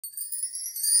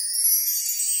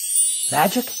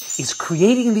Magic is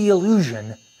creating the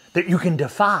illusion that you can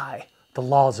defy the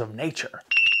laws of nature.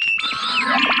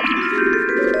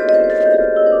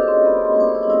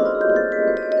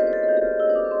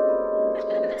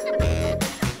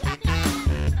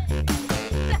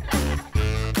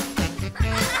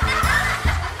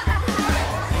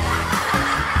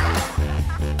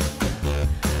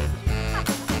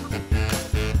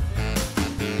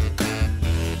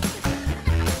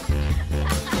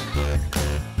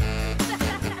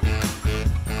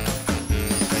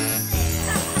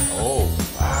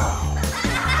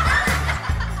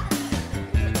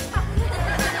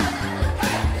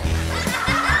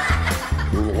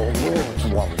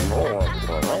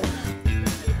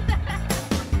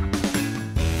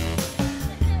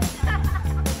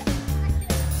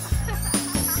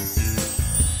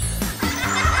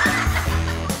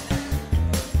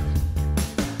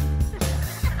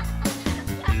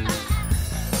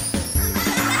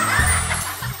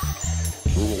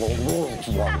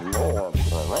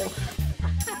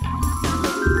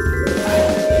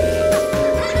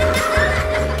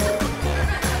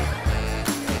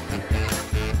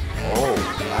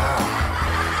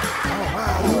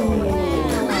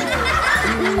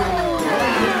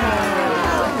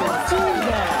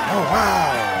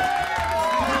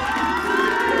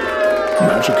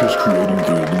 Magic is creating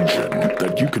the illusion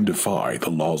that you can defy the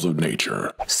laws of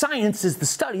nature. Science is the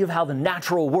study of how the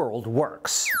natural world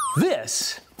works.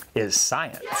 This is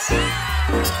science.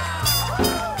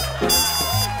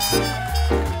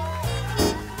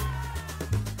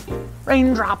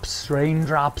 Raindrops,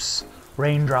 raindrops,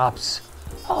 raindrops.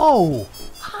 Oh,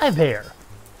 hi there.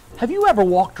 Have you ever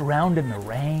walked around in the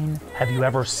rain? Have you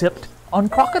ever sipped on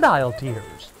crocodile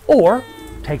tears? Or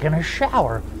taken a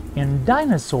shower in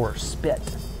dinosaur spit?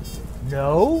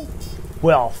 No?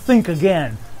 Well, think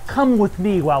again. Come with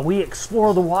me while we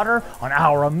explore the water on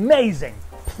our amazing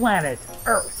planet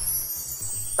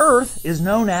Earth. Earth is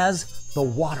known as the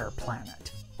water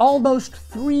planet. Almost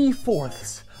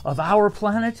 3/4 of our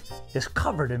planet is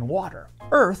covered in water.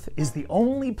 Earth is the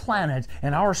only planet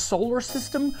in our solar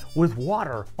system with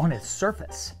water on its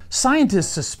surface.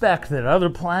 Scientists suspect that other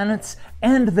planets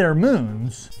and their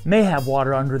moons may have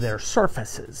water under their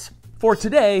surfaces. For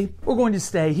today, we're going to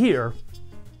stay here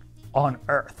on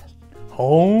Earth.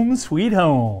 Home sweet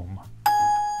home.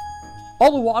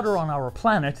 All the water on our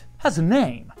planet has a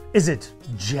name. Is it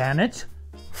Janet,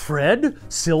 Fred,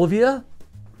 Sylvia,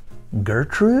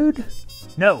 Gertrude?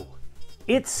 No,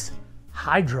 it's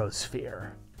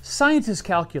Hydrosphere. Scientists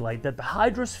calculate that the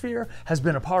Hydrosphere has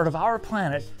been a part of our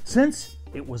planet since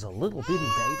it was a little bitty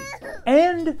baby,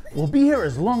 and will be here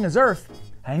as long as Earth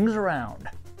hangs around.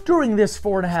 During this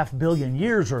 4.5 billion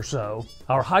years or so,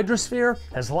 our hydrosphere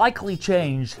has likely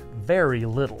changed very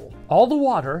little. All the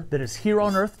water that is here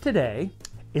on Earth today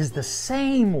is the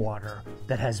same water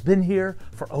that has been here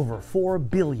for over 4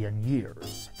 billion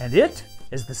years. And it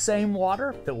is the same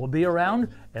water that will be around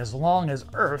as long as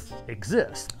Earth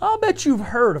exists. I'll bet you've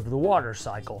heard of the water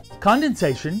cycle.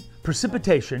 Condensation,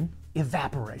 precipitation,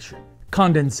 evaporation.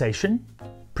 Condensation,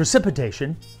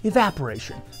 precipitation,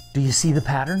 evaporation. Do you see the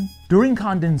pattern? During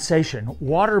condensation,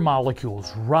 water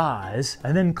molecules rise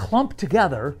and then clump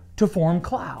together to form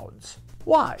clouds.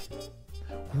 Why?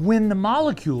 When the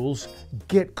molecules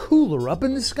get cooler up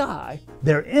in the sky,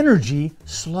 their energy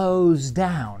slows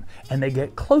down and they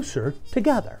get closer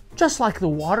together. Just like the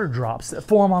water drops that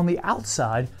form on the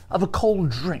outside of a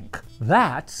cold drink.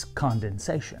 That's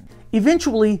condensation.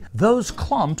 Eventually, those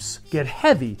clumps get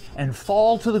heavy and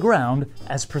fall to the ground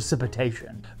as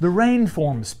precipitation. The rain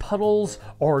forms puddles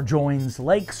or joins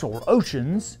lakes or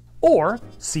oceans, or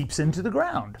seeps into the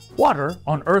ground. Water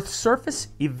on Earth's surface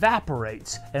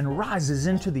evaporates and rises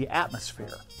into the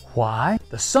atmosphere. Why?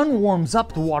 The sun warms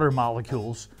up the water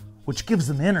molecules, which gives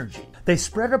them energy. They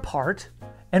spread apart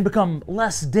and become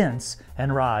less dense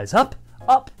and rise up,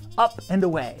 up, up, and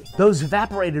away. Those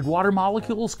evaporated water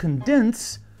molecules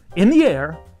condense in the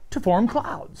air to form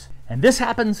clouds. And this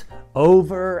happens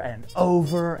over and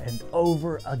over and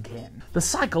over again. The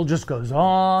cycle just goes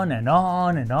on and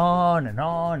on and on and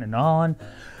on and on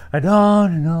and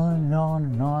on and on and on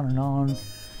and on and on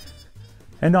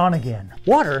and on again.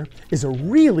 Water is a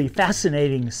really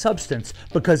fascinating substance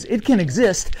because it can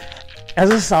exist as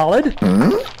a solid,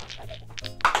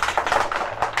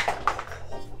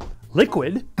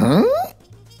 liquid,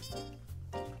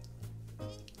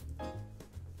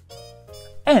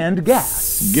 and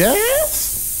gas. Gas?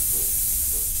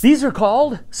 These are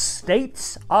called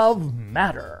states of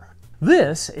matter.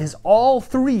 This is all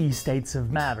 3 states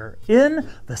of matter in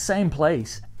the same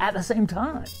place at the same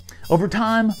time. Over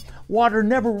time, Water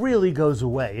never really goes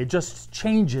away, it just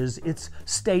changes its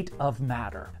state of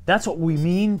matter. That's what we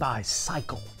mean by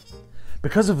cycle.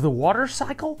 Because of the water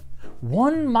cycle,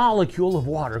 one molecule of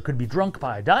water could be drunk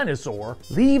by a dinosaur,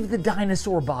 leave the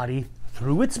dinosaur body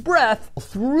through its breath,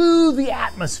 through the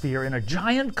atmosphere in a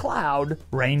giant cloud,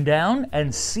 rain down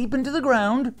and seep into the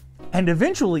ground, and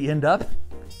eventually end up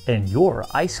in your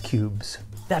ice cubes.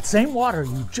 That same water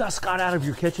you just got out of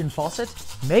your kitchen faucet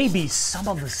may be some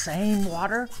of the same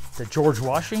water that George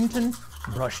Washington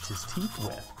brushed his teeth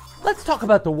with. Let's talk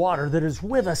about the water that is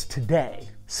with us today,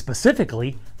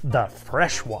 specifically the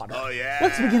fresh water. Oh yeah!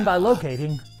 Let's begin by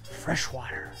locating fresh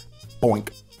water. Boink,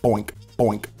 boink,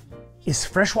 boink. Is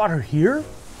fresh water here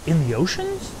in the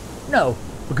oceans? No,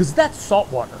 because that's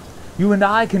salt water. You and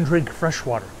I can drink fresh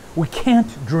water. We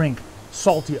can't drink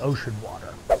salty ocean water.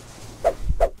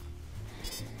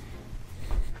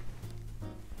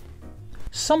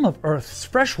 Some of Earth's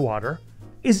fresh water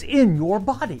is in your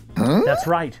body. That's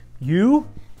right, you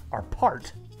are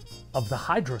part of the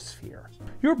hydrosphere.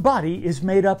 Your body is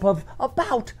made up of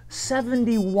about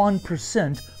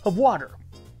 71% of water,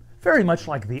 very much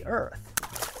like the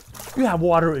Earth. You have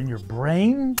water in your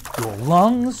brain, your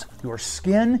lungs, your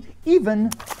skin,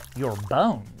 even your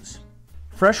bones.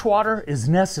 Fresh water is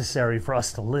necessary for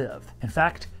us to live. In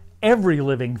fact, every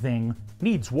living thing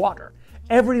needs water.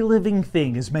 Every living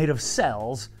thing is made of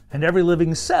cells, and every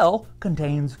living cell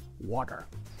contains water.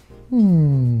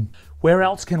 Where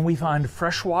else can we find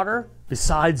fresh water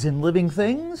besides in living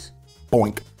things?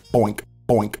 Boink, boink,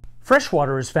 boink. Fresh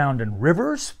water is found in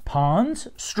rivers, ponds,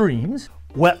 streams,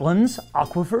 wetlands,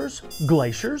 aquifers,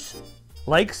 glaciers,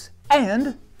 lakes,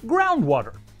 and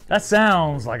groundwater. That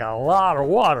sounds like a lot of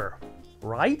water,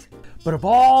 right? But of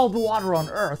all the water on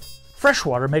Earth, fresh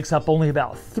water makes up only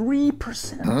about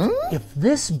 3%. If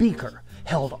this beaker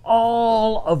held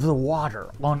all of the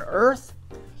water on Earth,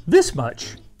 this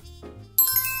much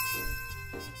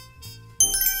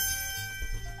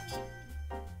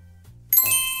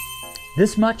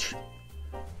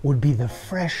would be the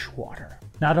fresh water.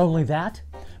 Not only that,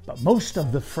 but most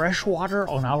of the fresh water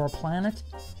on our planet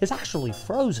is actually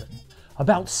frozen.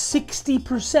 About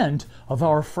 60% of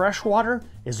our fresh water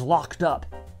is locked up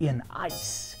in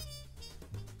ice.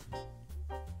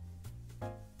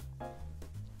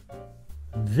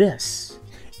 This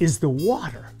is the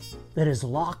water that is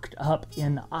locked up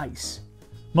in ice.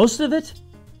 Most of it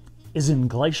is in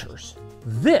glaciers.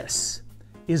 This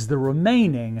is the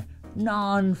remaining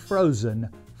non-frozen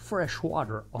fresh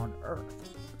water on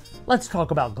Earth. Let's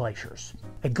talk about glaciers.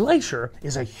 A glacier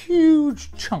is a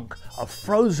huge chunk of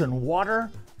frozen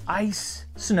water, ice,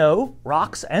 snow,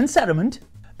 rocks, and sediment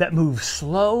that moves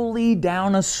slowly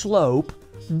down a slope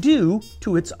due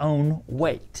to its own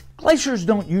weight. Glaciers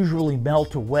don't usually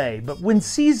melt away, but when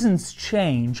seasons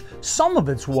change, some of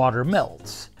its water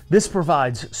melts. This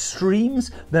provides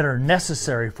streams that are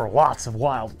necessary for lots of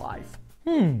wildlife.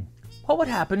 What would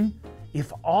happen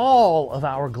if all of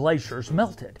our glaciers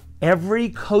melted? Every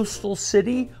coastal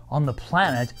city on the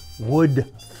planet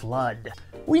would flood.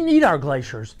 We need our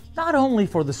glaciers, not only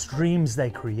for the streams they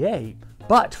create,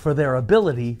 but for their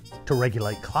ability to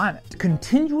regulate climate.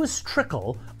 Continuous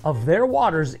trickle of their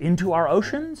waters into our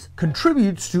oceans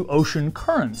contributes to ocean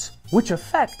currents, which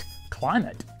affect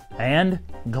climate. And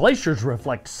glaciers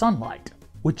reflect sunlight,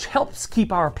 which helps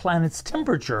keep our planet's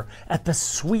temperature at the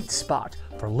sweet spot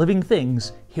for living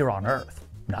things here on Earth.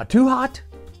 Not too hot,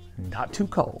 not too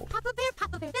cold.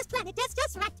 Papa Bear, this planet is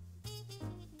just right.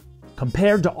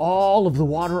 Compared to all of the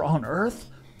water on Earth,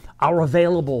 our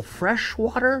available fresh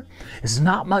water is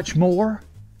not much more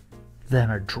than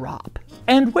a drop.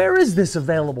 And where is this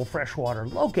available fresh water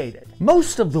located?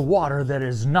 Most of the water that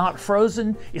is not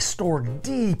frozen is stored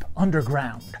deep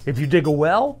underground. If you dig a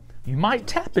well, you might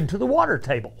tap into the water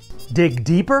table. Dig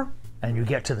deeper, and you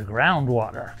get to the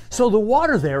groundwater. So the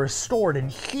water there is stored in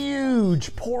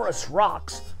huge porous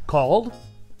rocks called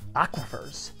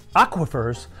aquifers.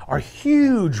 Aquifers are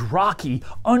huge, rocky,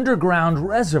 underground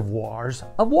reservoirs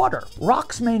of water.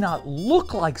 Rocks may not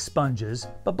look like sponges,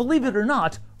 but believe it or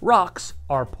not, rocks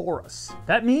are porous.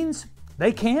 That means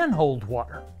they can hold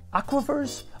water.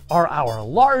 Aquifers are our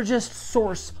largest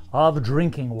source of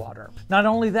drinking water. Not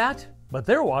only that, but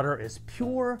their water is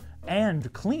pure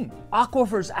and clean.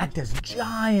 Aquifers act as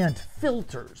giant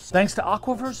filters. Thanks to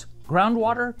aquifers,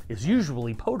 groundwater is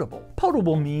usually potable.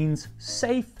 Potable means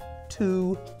safe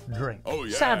to drink. Oh,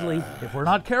 yeah. Sadly, if we're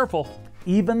not careful,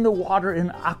 even the water in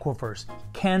aquifers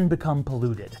can become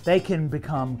polluted. They can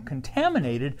become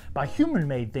contaminated by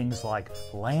human-made things like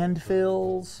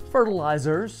landfills,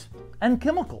 fertilizers, and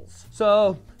chemicals.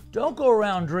 So don't go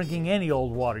around drinking any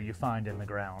old water you find in the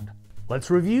ground. Let's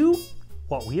review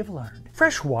what we have learned.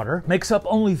 Fresh water makes up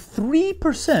only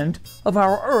 3% of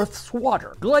our Earth's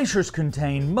water. Glaciers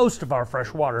contain most of our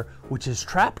fresh water, which is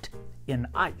trapped in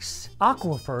ice.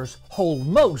 Aquifers hold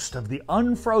most of the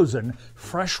unfrozen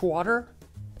fresh water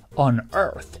on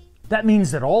Earth. That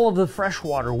means that all of the fresh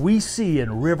water we see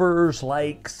in rivers,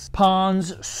 lakes,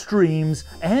 ponds, streams,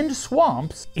 and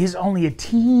swamps is only a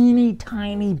teeny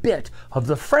tiny bit of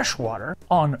the fresh water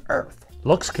on Earth.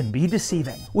 Looks can be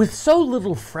deceiving. With so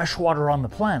little fresh water on the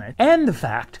planet, and the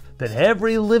fact that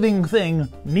every living thing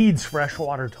needs fresh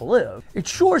water to live, it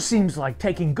sure seems like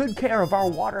taking good care of our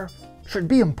water should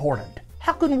be important.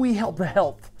 How can we help the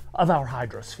health of our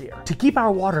hydrosphere? To keep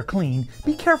our water clean,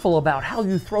 be careful about how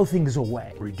you throw things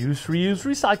away. Reduce, reuse,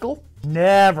 recycle.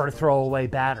 Never throw away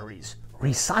batteries.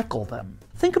 Recycle them.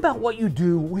 Think about what you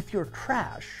do with your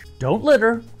trash. Don't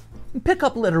litter. Pick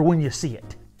up litter when you see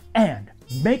it. And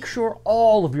make sure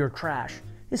all of your trash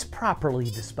is properly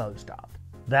disposed of.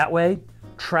 That way,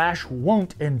 trash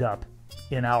won't end up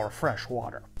in our fresh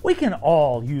water. We can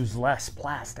all use less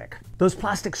plastic. Those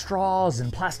plastic straws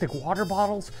and plastic water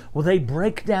bottles, well, they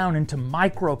break down into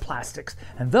microplastics,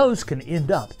 and those can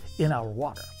end up in our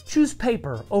water. Choose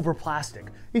paper over plastic.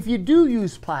 If you do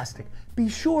use plastic, be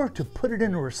sure to put it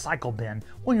in a recycle bin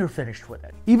when you're finished with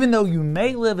it. Even though you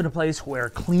may live in a place where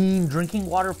clean drinking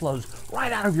water flows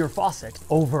right out of your faucet,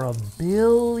 over 1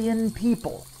 billion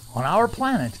people on our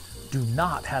planet do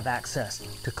not have access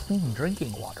to clean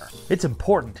drinking water. It's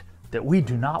important that we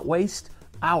do not waste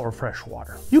our fresh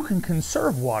water. You can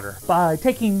conserve water by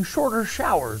taking shorter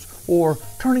showers or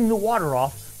turning the water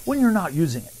off when you're not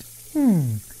using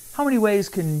it. How many ways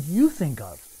can you think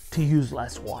of to use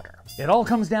less water? It all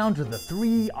comes down to the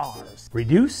 3 R's.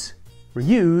 Reduce,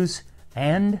 reuse,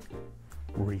 and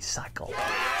recycle.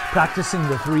 Practicing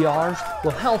the 3 R's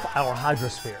will help our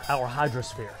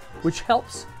hydrosphere, which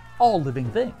helps all living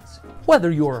things.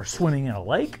 Whether you're swimming in a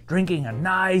lake, drinking a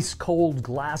nice cold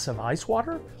glass of ice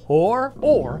water,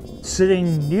 or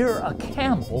sitting near a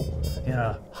camel in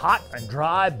a hot and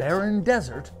dry barren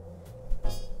desert,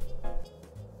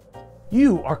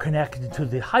 you are connected to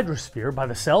the hydrosphere by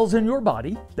the cells in your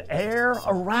body, the air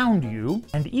around you,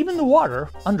 and even the water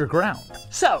underground.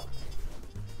 So,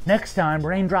 next time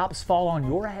raindrops fall on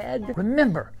your head,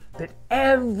 remember that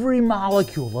every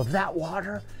molecule of that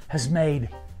water has made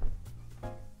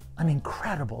an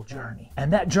incredible journey.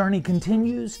 And that journey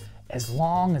continues as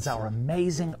long as our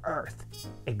amazing Earth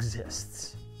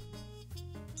exists.